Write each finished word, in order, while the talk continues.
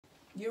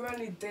You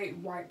only date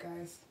white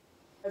guys.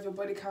 If your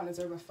body count is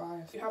over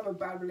 5. You have a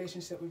bad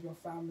relationship with your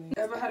family.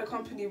 Ever had a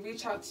company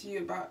reach out to you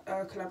about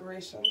a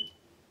collaboration?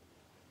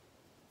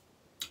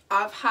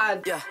 I've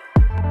had, yeah.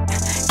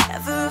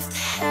 Ever off the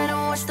head and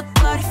watch the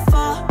body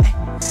fall.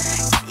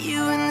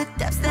 You in the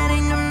depths that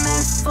ain't no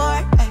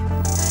metaphor.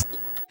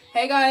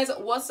 Hey guys,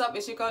 what's up?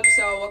 It's your girl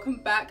Jessiara. Welcome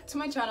back to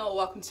my channel.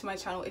 Welcome to my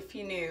channel if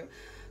you're new.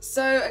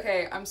 So,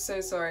 okay, I'm so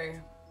sorry.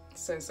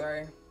 So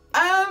sorry.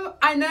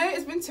 I know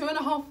it's been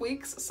 2.5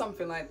 weeks,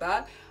 something like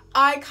that.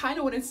 I kind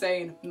of went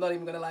insane. Not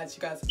even gonna lie to you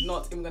guys.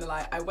 Not even gonna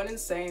lie. I went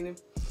insane.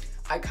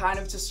 I kind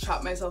of just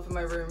trapped myself in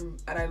my room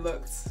and I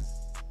looked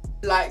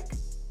like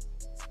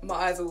my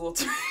eyes are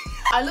watering.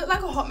 I look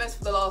like a hot mess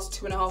for the last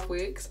 2.5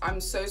 weeks.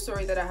 I'm so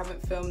sorry that I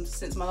haven't filmed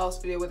since my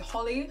last video with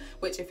Holly,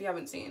 which if you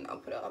haven't seen, I'll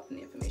put it up in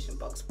the information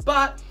box.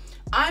 But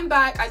I'm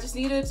back. I just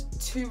needed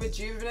to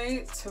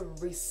rejuvenate, to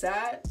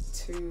reset,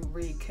 to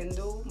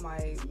rekindle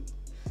my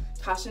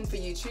passion for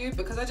YouTube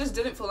because I just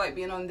didn't feel like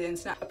being on the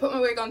internet. I put my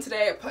wig on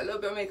today, I put a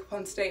little bit of makeup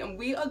on today, and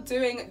we are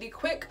doing the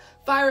quick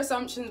fire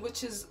assumptions,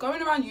 which is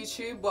going around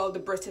YouTube, well, the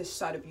British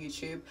side of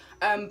YouTube.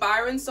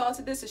 Byron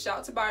started this, so shout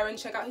out to Byron.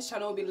 Check out his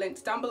channel, will be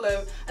linked down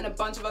below, and a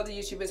bunch of other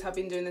YouTubers have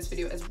been doing this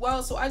video as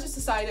well. So I just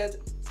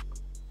decided,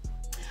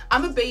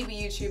 I'm a baby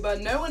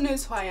YouTuber, no one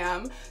knows who I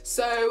am,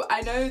 so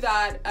I know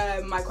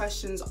that my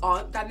questions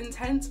aren't that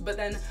intense, but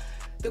then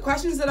the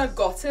questions that I've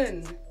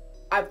gotten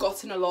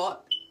a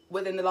lot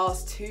within the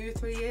last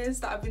 2-3 years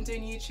that I've been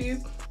doing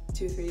YouTube.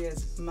 2-3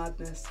 years,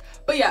 madness.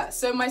 But yeah,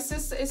 so my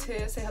sister is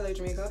here. Say hello,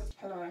 Jamaica.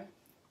 Hello.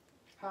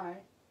 Hi.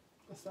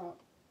 What's up?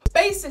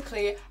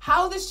 Basically,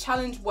 how this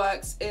challenge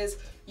works is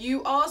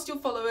you ask your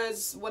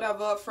followers,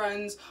 whatever,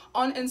 friends,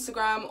 on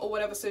Instagram or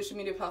whatever social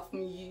media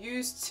platform you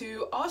use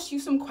to ask you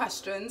some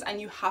questions, and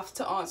you have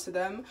to answer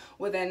them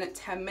within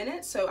 10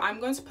 minutes. So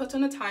I'm going to put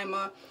on a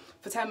timer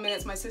for 10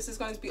 minutes. My sister's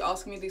going to be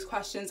asking me these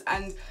questions,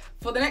 and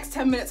for the next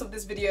 10 minutes of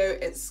this video,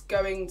 it's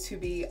going to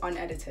be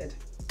unedited.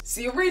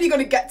 So you're really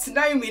gonna get to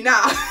know me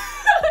now.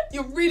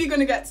 You're really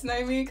gonna get to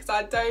know me because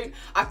I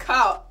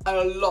cut out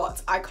a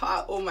lot. I cut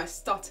out all my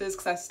stutters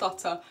because I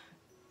stutter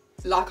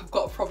like I've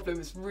got a problem.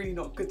 It's really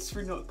not good. It's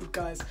really not good,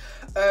 guys.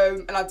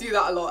 And I do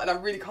that a lot and I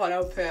really can't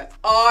help it.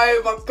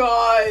 Oh my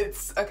god.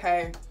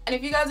 Okay. And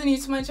if you guys are new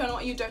to my channel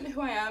and you don't know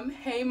who I am,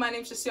 hey, my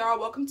name's Jessiara.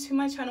 Welcome to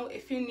my channel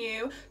if you're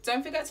new.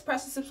 Don't forget to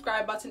press the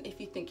subscribe button if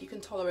you think you can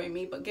tolerate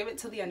me, but give it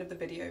till the end of the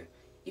video.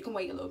 You can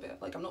wait a little bit,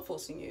 like I'm not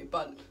forcing you,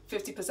 but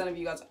 50% of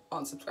you guys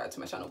aren't subscribed to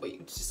my channel, but you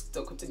can just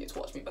still continue to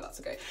watch me, but that's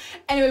okay.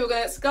 Anyway, we're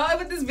gonna start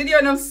with this video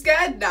and I'm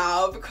scared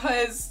now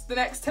because the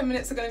next 10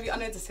 minutes are gonna be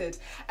unedited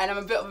and I'm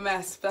a bit of a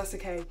mess, but that's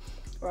okay.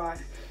 Right.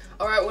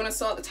 All right, we're gonna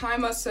start the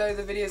timer, so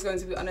the video is going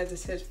to be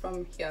unedited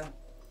from here.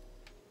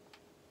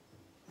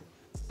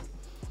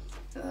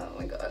 Oh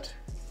my God.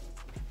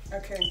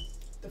 Okay,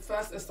 the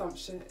first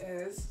assumption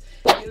is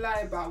you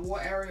lie about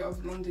what area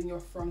of London you're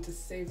from to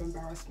save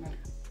embarrassment.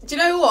 Do you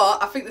know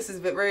what? I think this is a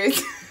bit rude.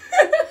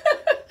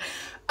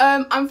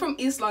 I'm from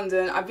East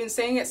London. I've been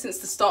saying it since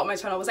the start of my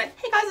channel. I was like,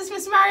 hey guys, it's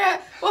Miss Maria.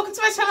 Welcome to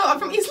my channel. I'm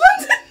from East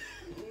London.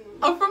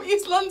 I'm from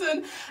East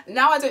London.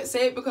 Now I don't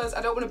say it because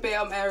I don't want to be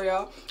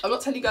area. I'm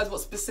not telling you guys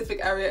what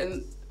specific area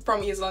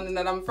from East London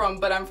that I'm from,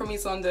 but I'm from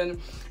East London.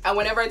 And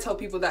whenever I tell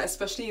people that,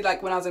 especially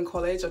like when I was in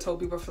college, I told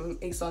people from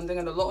East London,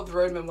 and a lot of the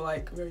roadmen were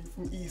like, where are you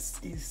from?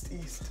 East.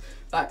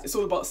 Like, it's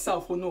all about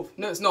south or north.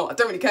 No, it's not. I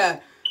don't really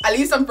care. At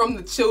least I'm from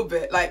the chill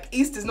bit. Like,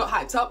 East is not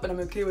hyped up and I'm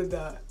okay with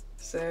that.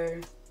 So,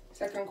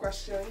 second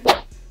question,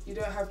 you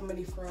don't have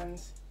many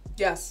friends.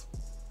 Yes.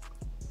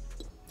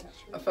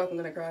 I feel like I'm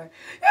gonna cry.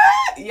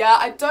 Yeah,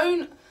 I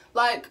don't,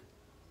 like,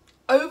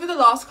 over the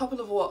last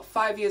couple of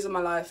 5 years of my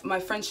life, my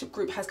friendship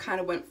group has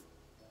kind of went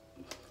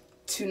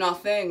to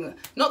nothing.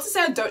 Not to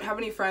say I don't have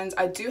any friends.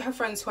 I do have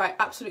friends who I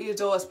absolutely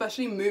adore,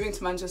 especially moving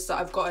to Manchester.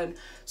 I've gotten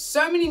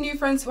so many new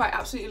friends who I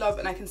absolutely love,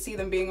 and I can see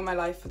them being in my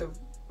life for the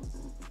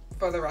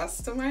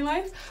rest of my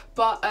life.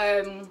 But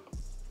I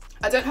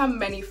don't have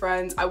many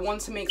friends. I want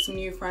to make some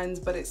new friends,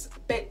 but it's a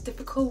bit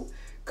difficult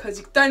because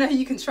you don't know who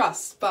you can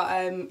trust.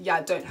 But yeah,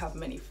 I don't have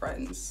many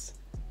friends.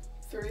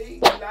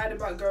 3, you lied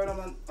about going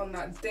on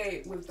that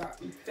date with that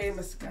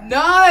famous guy.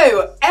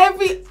 No!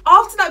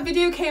 After that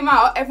video came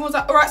out, everyone's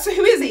like, alright, so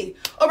who is he?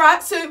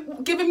 Alright, so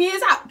give me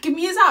his app. Give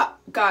me his app.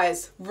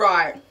 Guys,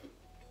 right.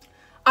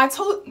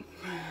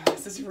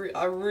 This is really,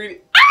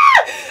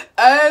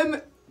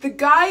 the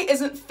guy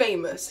isn't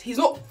famous. He's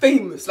not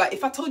famous. Like,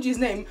 if I told you his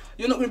name,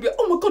 you're not gonna be like,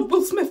 oh my God,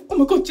 Will Smith. Oh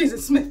my God, Jason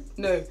Smith.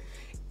 No.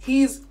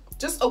 He's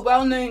just a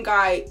well-known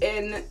guy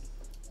in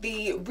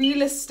the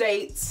real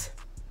estate,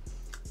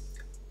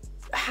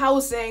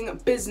 housing,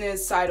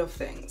 business side of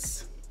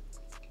things.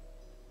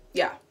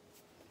 Yeah.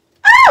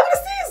 I'm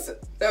gonna sneeze!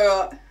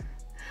 I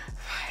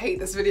hate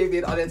this video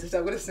being unedited.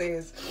 I'm gonna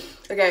sneeze.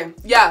 Okay,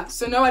 yeah,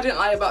 so no, I didn't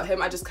lie about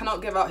him. I just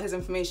cannot give out his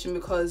information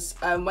because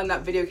when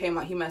that video came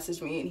out, he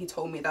messaged me and he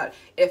told me that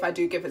if I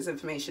do give his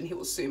information, he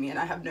will sue me, and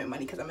I have no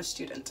money because I'm a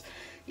student.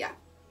 Yeah.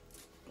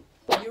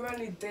 You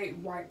only date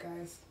white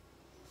guys.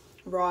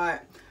 Right.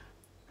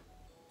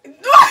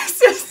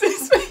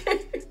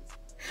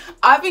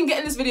 I've been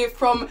getting this video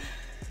from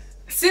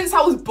since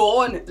I was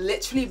born,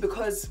 literally,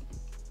 because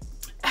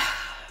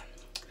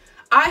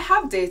I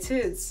have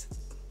dated,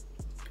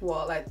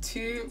 what, like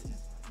 2?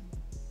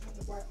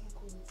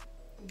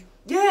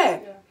 Yeah.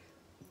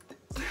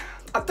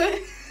 I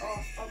don't.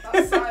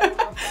 That side of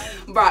my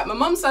family. Right, my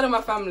mum's side of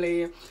my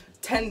family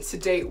tend to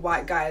date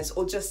white guys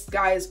or just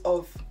guys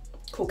of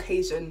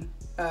Caucasian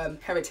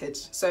heritage.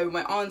 So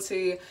my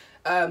auntie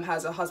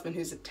has a husband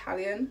who's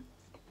Italian,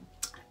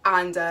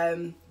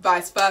 and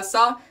vice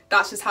versa.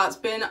 That's just how it's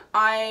been.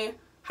 I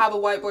have a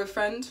white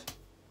boyfriend.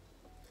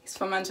 He's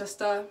from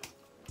Manchester.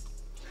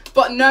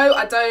 But no,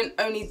 I don't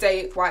only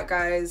date white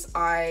guys.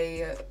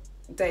 I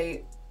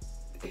date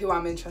who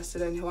I'm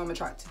interested in, who I'm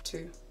attracted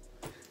to.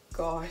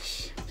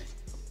 Gosh.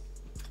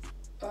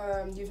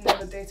 You've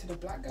never dated a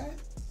black guy?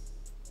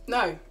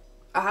 No,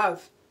 I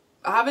have.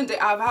 I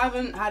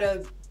haven't had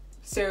a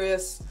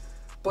serious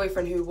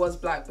boyfriend who was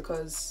black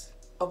because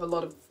of a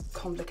lot of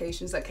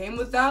complications that came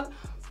with that.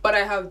 But I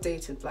have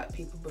dated black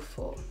people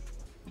before.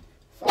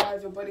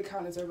 5. Your body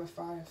count is over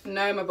 5.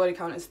 No, my body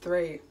count is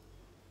 3.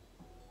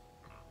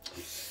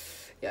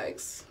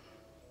 Yikes.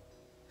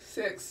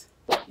 6.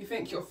 You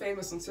think you're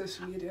famous on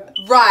social media?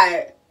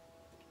 Right.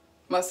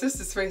 My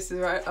sister's face is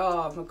right.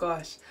 Oh my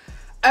gosh.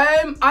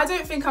 I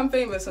don't think I'm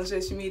famous on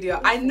social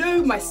media. I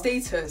know my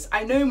status.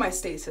 I know my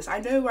status. I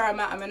know where I'm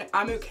at.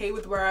 I'm okay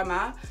with where I'm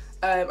at.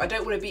 I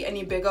don't want to be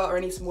any bigger or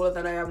any smaller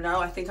than I am now.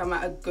 I think I'm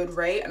at a good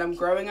rate and I'm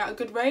growing at a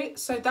good rate.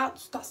 So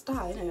that's that,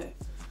 innit?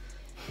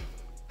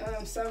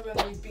 7.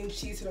 You've been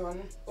cheated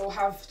on or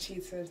have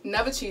cheated?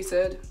 Never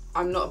cheated.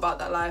 I'm not about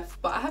that life.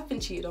 But I have been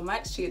cheated on. My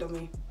ex cheated on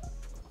me.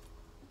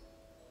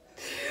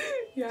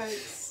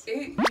 Yikes.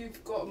 8.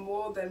 You've got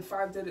more than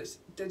 5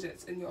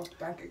 digits in your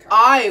bank account.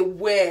 I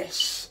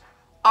wish.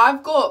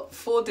 I've got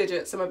 4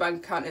 digits in my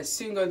bank account. It's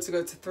soon going to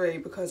go to 3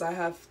 because I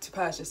have to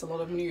purchase a lot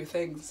of new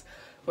things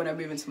when I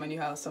move into my new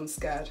house. I'm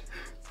scared.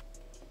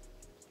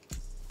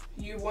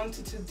 You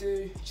wanted to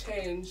do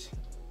change.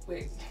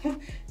 Wait.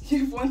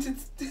 You wanted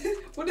to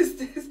what is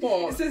this?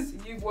 What? It says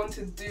you want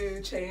to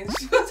do change.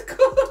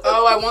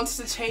 Oh, I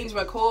wanted to change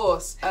my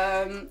course.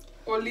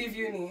 Or leave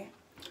uni.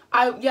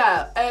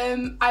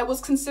 I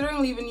was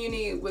considering leaving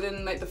uni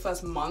within like the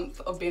first month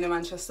of being in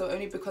Manchester,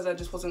 only because I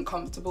just wasn't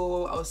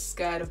comfortable. I was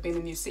scared of being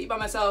in a new city by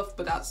myself,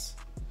 but that's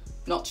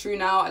not true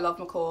now. I love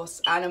my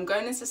course and I'm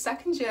going into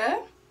 2nd year.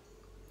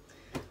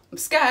 I'm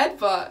scared,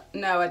 but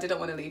no, I didn't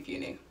want to leave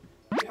uni.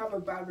 You have a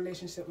bad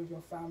relationship with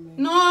your family?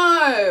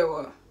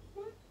 No!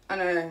 I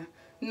know.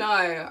 No,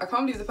 I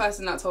can't believe the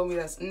person that told me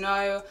this.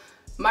 No,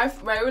 my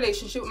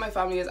relationship with my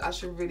family is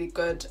actually really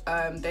good.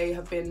 They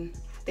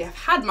have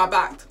had my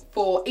back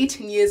for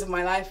 18 years of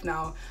my life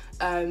now.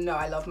 No,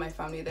 I love my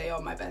family. They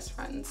are my best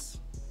friends.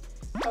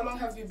 How long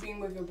have you been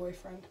with your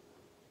boyfriend?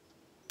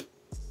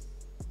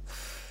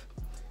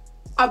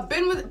 I've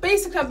been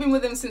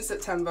with him since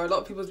September. A lot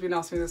of people have been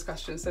asking me this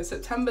question. So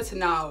September to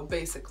now,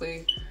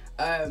 basically,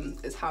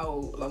 is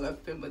how long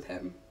I've been with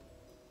him.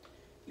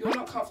 You're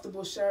not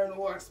comfortable sharing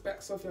all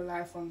aspects of your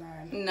life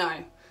online?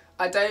 No.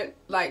 I don't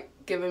like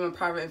giving my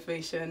private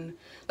information,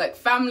 like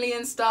family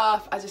and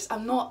stuff.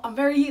 I'm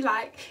very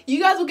like, you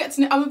guys will get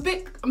to know,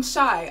 I'm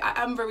shy.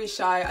 I am very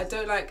shy. I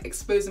don't like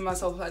exposing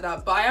myself like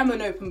that, but I am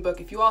an open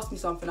book. If you ask me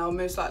something, I'll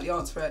most likely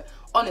answer it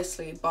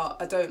honestly, but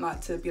I don't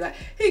like to be like,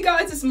 hey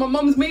guys, this is my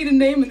mum's maiden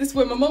name and this is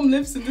where my mum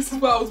lives and this is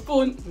where I was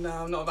born. No,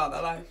 I'm not about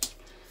that life.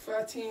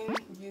 13,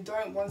 you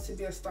don't want to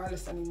be a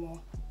stylist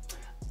anymore.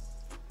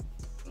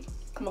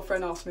 My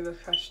friend asked me this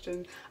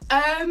question.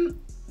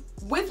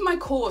 With my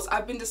course,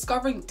 I've been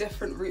discovering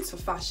different routes of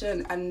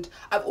fashion and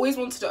I've always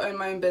wanted to own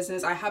my own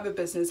business. I have a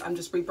business, I'm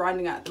just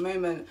rebranding it at the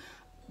moment.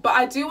 But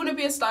I do want to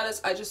be a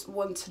stylist. I just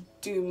want to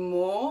do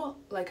more.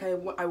 Like I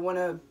want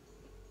to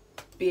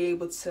be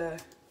able to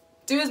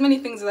do as many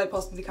things as I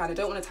possibly can. I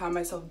don't want to tie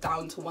myself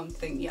down to one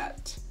thing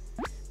yet.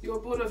 You're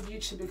bored of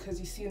YouTube because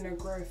you see no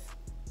growth.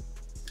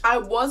 I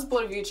was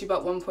bored of YouTube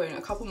at one point,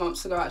 a couple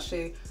months ago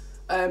actually.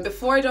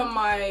 Before I done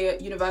my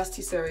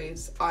university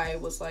series, I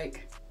was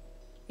like,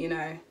 you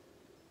know,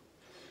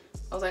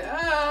 I was like,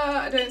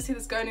 I don't see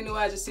this going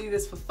anywhere, I just do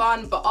this for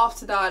fun. But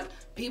after that,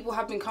 people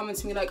have been coming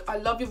to me like, I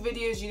love your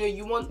videos, you know,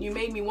 you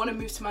made me want to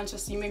move to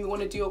Manchester, you made me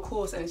want to do your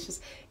course, and it's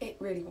just, it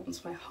really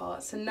warms my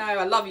heart. So no,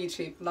 I love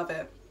YouTube, love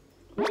it.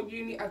 What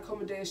uni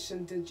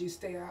accommodation did you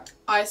stay at?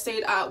 I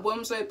stayed at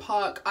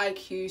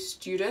𝖊𝖆𝖙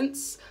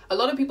students. A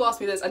lot of people ask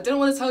me this. I didn't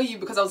want to tell you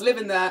because I was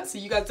living there, so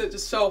you guys don't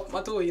just show up at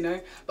my door, you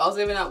know. But I was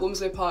living at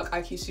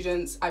𝖊𝖆𝖙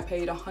students. I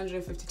paid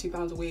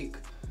 £152 a week.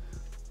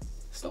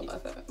 It's not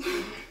worth it.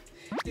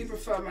 Do you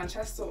prefer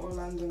Manchester or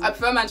London? I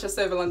prefer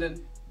Manchester over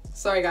London.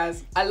 Sorry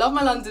guys. I love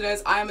my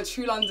Londoners. I am a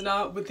true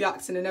Londoner with the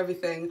accent and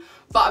everything.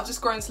 But I've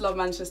just grown to love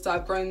Manchester.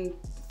 I've grown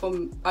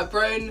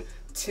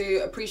to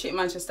appreciate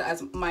Manchester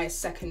as my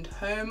second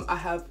home. I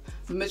have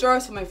the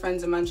majority of my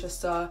friends in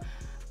Manchester.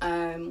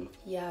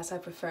 Yes, I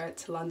prefer it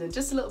to London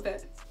just a little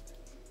bit.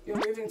 You're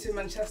moving to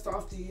Manchester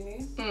after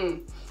uni?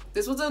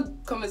 This was a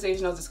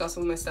conversation I was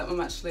discussing with my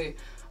stepmom actually.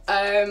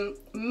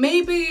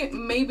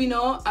 Maybe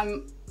not.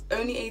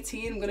 only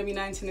 18. I'm gonna be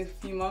 19 in a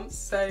few months,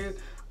 so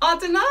I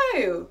don't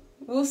know.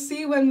 We'll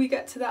see when we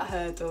get to that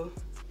hurdle.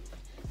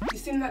 You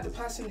seem like the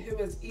person who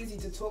is easy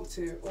to talk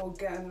to or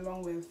getting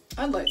along with.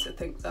 I'd like to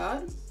think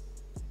that.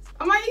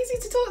 Am I easy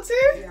to talk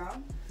to? Yeah.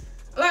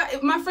 Like,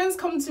 if my friends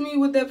come to me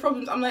with their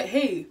problems, I'm like,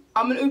 hey,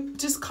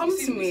 just come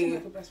to me. You seem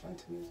like a best friend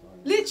to me as well.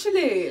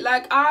 Literally,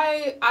 like,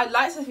 I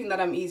like to think that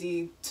I'm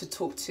easy to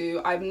talk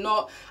to. I'm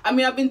not, I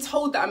mean, I've been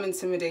told that I'm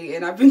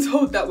intimidating. I've been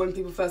told that when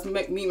people first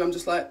meet me, I'm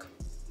just like,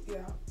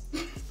 yeah.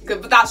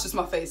 Good, but that's just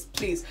my face,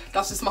 please.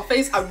 That's just my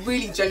face. I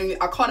really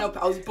genuinely, I can't help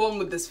it. I was born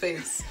with this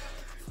face.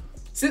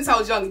 Since I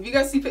was young, if you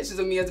guys see pictures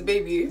of me as a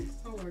baby,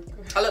 oh my God,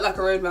 I look like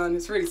a road man.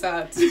 It's really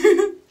sad.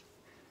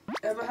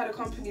 Ever had a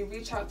company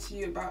reach out to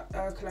you about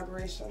a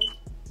collaboration?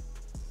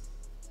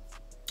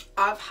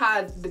 I've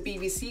had the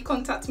BBC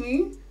contact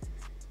me.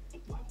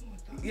 What happened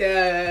with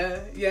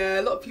that? Yeah,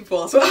 a lot of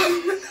people asked what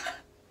happened with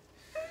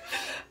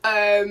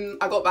that.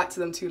 I got back to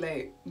them too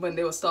late when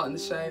they were starting the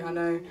show, I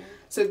know.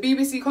 So the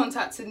BBC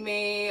contacted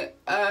me,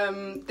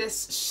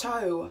 this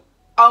show,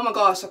 oh my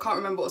gosh, I can't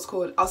remember what it's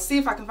called. I'll see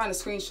if I can find a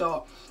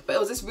screenshot. But it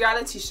was this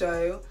reality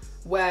show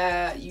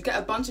where you get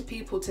a bunch of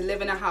people to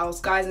live in a house,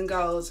 guys and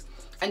girls,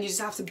 and you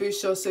just have to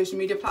boost your social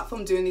media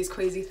platform doing these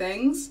crazy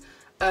things.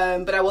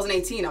 But I wasn't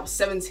 18, I was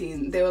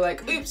 17. They were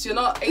like, oops, you're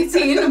not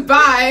 18,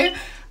 bye.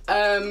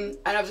 And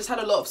I've just had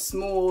a lot of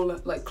small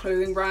like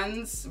clothing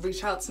brands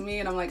reach out to me,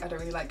 and I'm like, I don't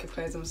really like your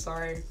clothes, I'm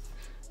sorry.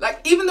 Like,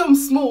 even though I'm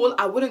small,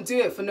 I wouldn't do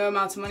it for no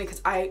amount of money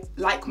because I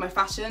like my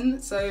fashion,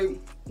 so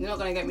you're not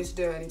gonna get me to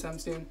do it anytime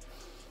soon.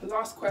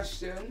 Last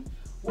question,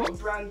 what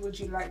brand would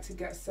you like to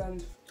get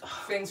sent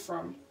things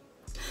from?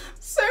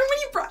 So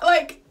many brands,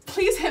 like,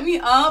 please hit me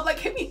up, like,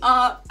 hit me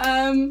up.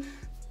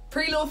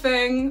 Pretty Little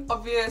Thing,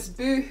 obvious,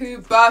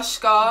 Boohoo,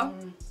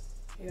 𝖊𝖆𝖙.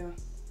 Yeah.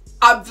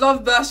 I've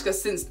loved 𝖊𝖆𝖙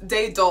since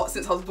day dot,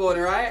 since I was born,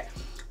 right?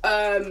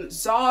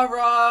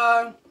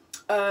 Zara,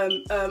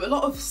 a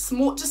lot of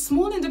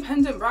small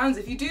independent brands.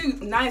 If you do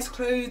nice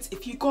clothes,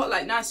 if you got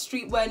like nice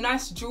streetwear,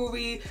 nice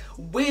jewelry,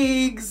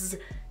 wigs,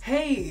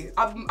 hey,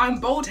 I'm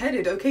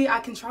bald-headed, okay?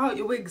 I can try out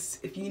your wigs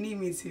if you need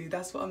me to.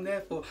 That's what I'm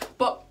there for.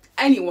 But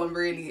anyone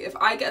really, if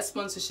I get a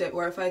sponsorship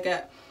or if I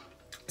get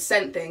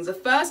sent things, the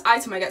first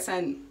item I get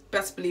sent,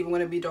 best believe I'm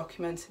gonna be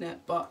documenting it.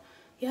 But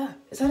yeah,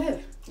 is that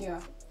it? Yeah.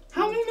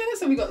 How many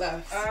minutes have we got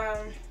left?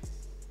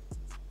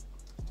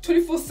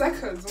 24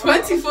 seconds. Wow.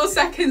 24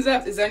 seconds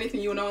left. Is there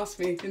anything you want to ask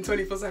me in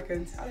 24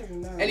 seconds? I don't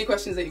even know. Any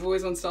questions that you've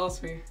always wanted to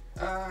ask me?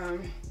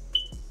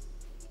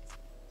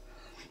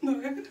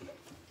 No.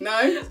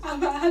 No?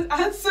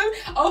 I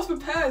was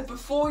prepared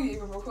before you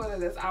even recorded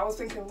this. I was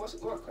thinking, what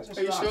questions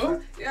should I ask? Are you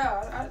sure?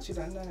 Yeah, I actually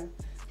don't know.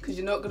 Because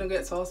you're not going to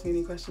get to ask me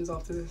any questions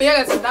after this. But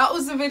yeah, guys, that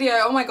was the video.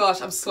 Oh my gosh,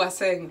 I'm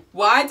sweating.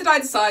 Why did I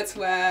decide to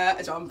wear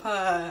a jumper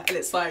and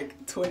it's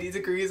like 20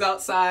 degrees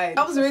outside?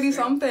 That was really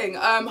something.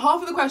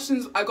 Half of the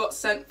questions I got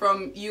sent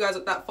from you guys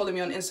that follow me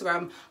on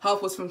Instagram.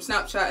 Half was from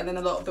Snapchat, and then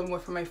a lot of them were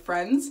from my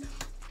friends.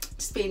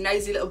 Just being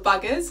nosy little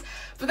buggers.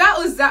 But that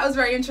was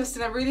very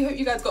interesting. I really hope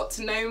you guys got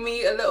to know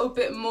me a little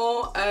bit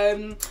more.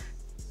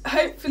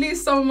 Hopefully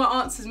some of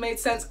my answers made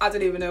sense. I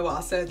don't even know what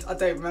I said. I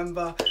don't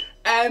remember.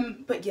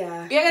 But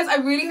yeah, guys, I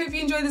really hope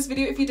you enjoyed this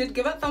video. If you did,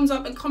 give it a thumbs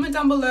up and comment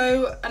down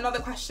below another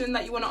question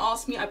that you want to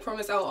ask me. I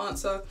promise I'll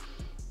answer.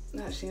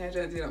 Actually, no,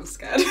 don't do that, I'm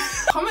scared.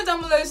 Comment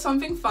down below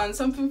something fun,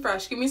 something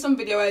fresh. Give me some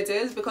video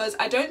ideas, because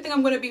I don't think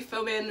I'm going to be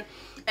filming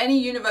any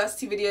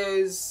university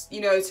videos,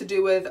 you know, to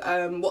do with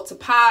what to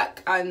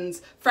pack and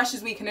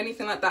Freshers Week and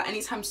anything like that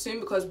anytime soon,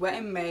 because we're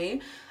in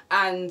May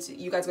and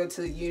you guys go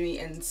to uni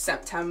in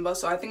September,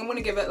 so I think I'm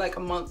gonna give it like a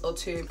month or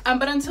two.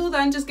 But until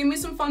then, just give me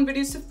some fun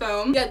videos to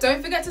film. Yeah,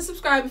 don't forget to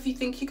subscribe if you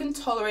think you can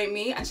tolerate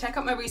me, and check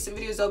out my recent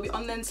videos. They'll be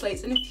on the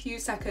slates in a few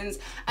seconds.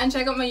 And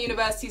check out my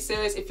university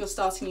series if you're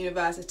starting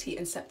university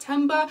in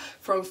September,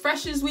 from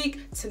Freshers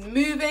Week to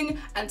moving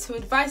and to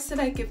advice that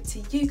I give to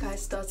you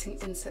guys starting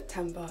in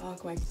September. Oh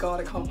my god,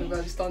 I can't believe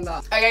I just done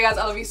that. Okay guys,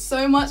 I love you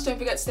so much. Don't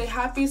forget to stay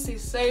happy, stay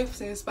safe,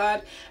 stay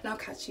inspired, and I'll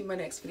catch you in my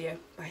next video.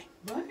 Bye.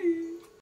 Bye.